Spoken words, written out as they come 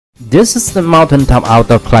This is the Mountaintop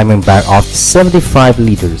outdoor climbing bag of 75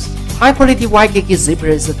 liters. High-quality YKK zipper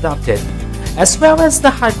is adopted, as well as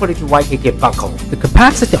the high-quality YKK buckle. The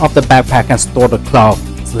capacity of the backpack can store the cloth,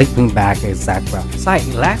 sleeping bag, etc. Side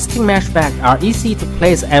elastic mesh bags are easy to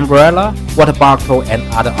place umbrella, water bottle, and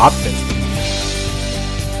other objects.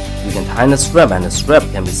 You can tighten the strap, and the strap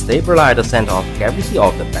can be stabilized at the center of gravity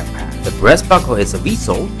of the backpack. The breast buckle is a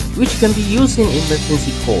V-sole, which can be used in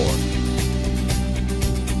emergency cord.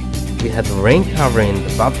 We have the rain cover in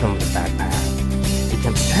the bottom of the backpack. You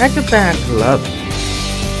can pack the bag to love.